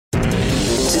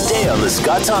weekday on The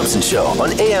Scott Thompson Show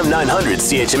on AM 900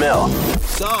 CHML.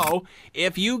 So,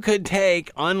 if you could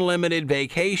take unlimited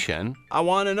vacation, I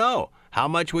want to know, how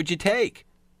much would you take?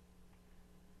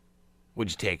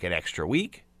 Would you take an extra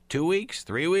week, 2 weeks,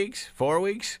 3 weeks, 4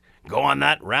 weeks? Go on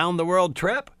that round-the-world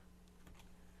trip?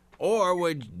 Or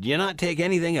would you not take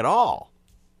anything at all?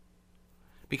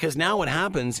 Because now what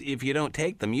happens if you don't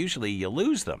take them, usually you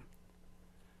lose them.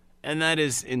 And that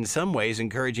is, in some ways,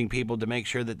 encouraging people to make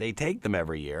sure that they take them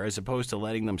every year as opposed to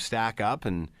letting them stack up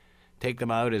and take them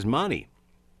out as money,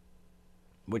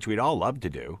 which we'd all love to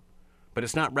do, but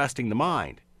it's not resting the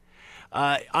mind.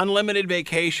 Unlimited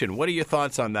vacation. What are your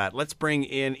thoughts on that? Let's bring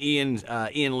in Ian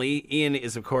Lee. Ian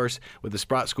is, of course, with the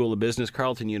Sprott School of Business,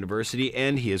 Carleton University,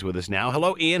 and he is with us now.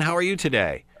 Hello, Ian. How are you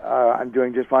today? I'm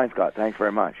doing just fine, Scott. Thanks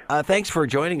very much. Thanks for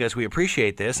joining us. We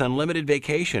appreciate this. Unlimited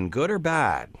vacation, good or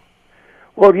bad?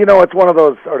 Well, you know, it's one of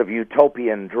those sort of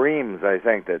utopian dreams, I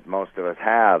think, that most of us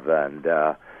have, and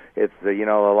it's,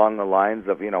 along the lines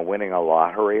of, winning a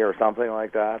lottery or something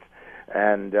like that,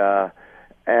 and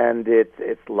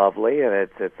it's lovely, and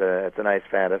it's a nice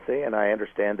fantasy, and I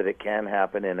understand that it can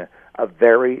happen in a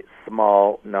very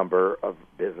small number of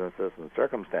businesses and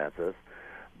circumstances,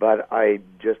 but I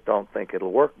just don't think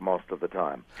it'll work most of the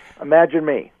time. Imagine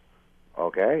me.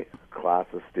 Okay, class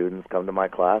of students come to my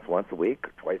class once a week,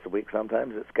 twice a week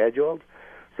sometimes, it's scheduled.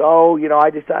 So, I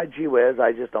decide, gee whiz,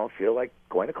 I just don't feel like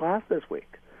going to class this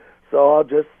week. So I'll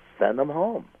just send them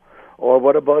home. Or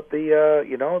what about the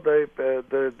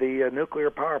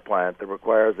nuclear power plant that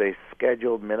requires a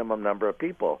scheduled minimum number of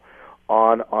people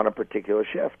on a particular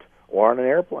shift or on an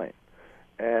airplane?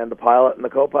 And the pilot and the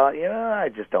co-pilot, I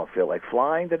just don't feel like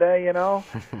flying today,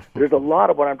 There's a lot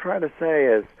of what I'm trying to say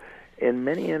is, in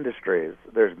many industries,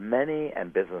 there's many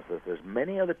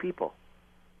other people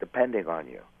depending on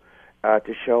you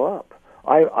to show up.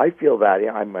 I feel that.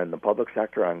 I'm in the public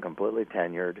sector. I'm completely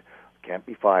tenured, can't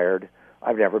be fired.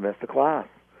 I've never missed a class.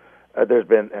 I've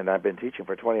been teaching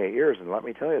for 28 years, and let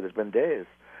me tell you, there's been days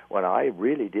when I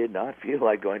really did not feel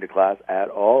like going to class at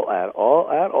all.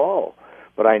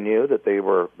 But I knew that there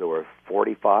were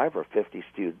 45 or 50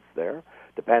 students there,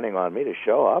 depending on me, to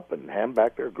show up and hand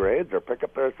back their grades or pick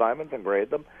up their assignments and grade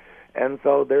them. And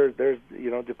so there's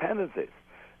dependencies.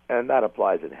 And that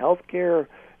applies in healthcare,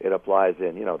 it applies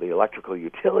in, the electrical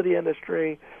utility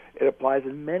industry, it applies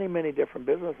in many, many different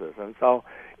businesses. And so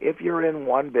if you're in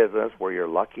one business where you're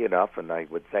lucky enough, and I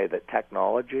would say that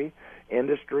technology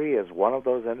industry is one of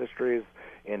those industries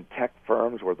in tech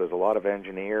firms where there's a lot of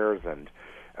engineers and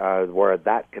where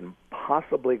that can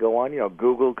possibly go on,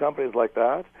 Google, companies like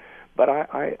that. But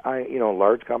I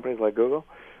large companies like Google.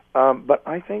 But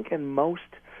I think in most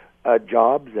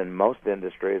jobs, in most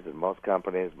industries, in most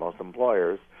companies, most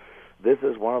employers, this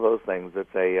is one of those things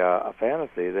that's a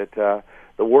fantasy that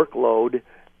the workload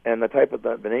and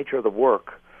the nature of the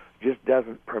work just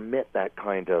doesn't permit that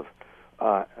kind of,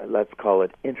 let's call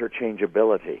it,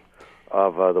 interchangeability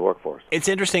of the workforce. It's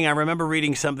interesting. I remember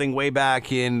reading something way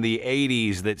back in the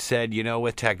 80s that said,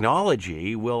 with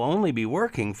technology, we'll only be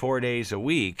working 4 days a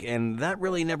week. And that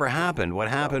really never happened. What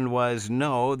happened was,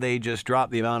 they just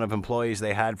dropped the amount of employees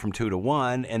they had from 2 to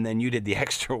 1, and then you did the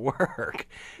extra work.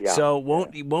 Yeah. So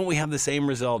won't we have the same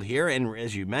result here? And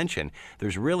as you mentioned,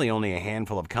 there's really only a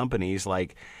handful of companies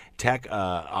like tech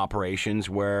operations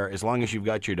where as long as you've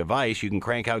got your device, you can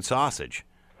crank out sausage.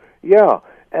 Yeah.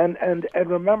 And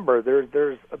remember,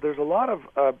 there's a lot of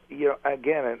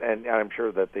again, and I'm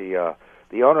sure that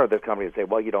the owner of this company would say,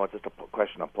 well, it's just a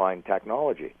question of applying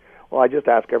technology. Well, I just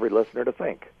ask every listener to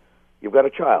think. You've got a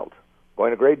child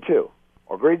going to grade 2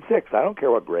 or grade 6. I don't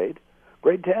care what grade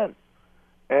 10,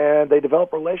 and they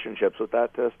develop relationships with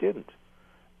that student.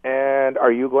 And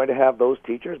are you going to have those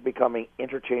teachers becoming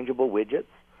interchangeable widgets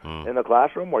in the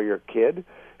classroom where your kid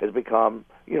has become,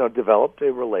 developed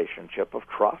a relationship of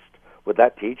trust with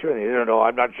that teacher, and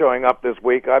I'm not showing up this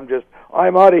week.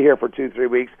 I'm out of here for 2-3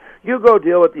 weeks. You go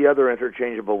deal with the other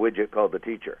interchangeable widget called the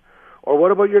teacher. Or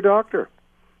what about your doctor?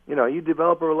 You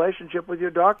develop a relationship with your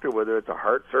doctor, whether it's a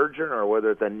heart surgeon or whether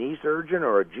it's a knee surgeon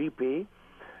or a GP,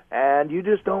 and you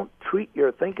just don't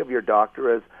think of your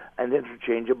doctor as an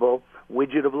interchangeable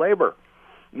widget of labor.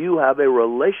 You have a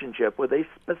relationship with a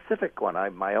specific one.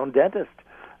 I'm my own dentist,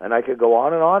 and I could go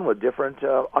on and on with different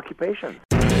occupations.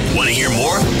 Want to hear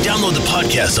more? Download the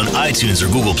podcast on iTunes or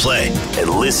Google Play and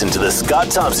listen to The Scott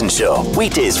Thompson Show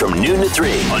weekdays from noon to 3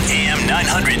 on AM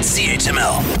 900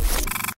 CHML.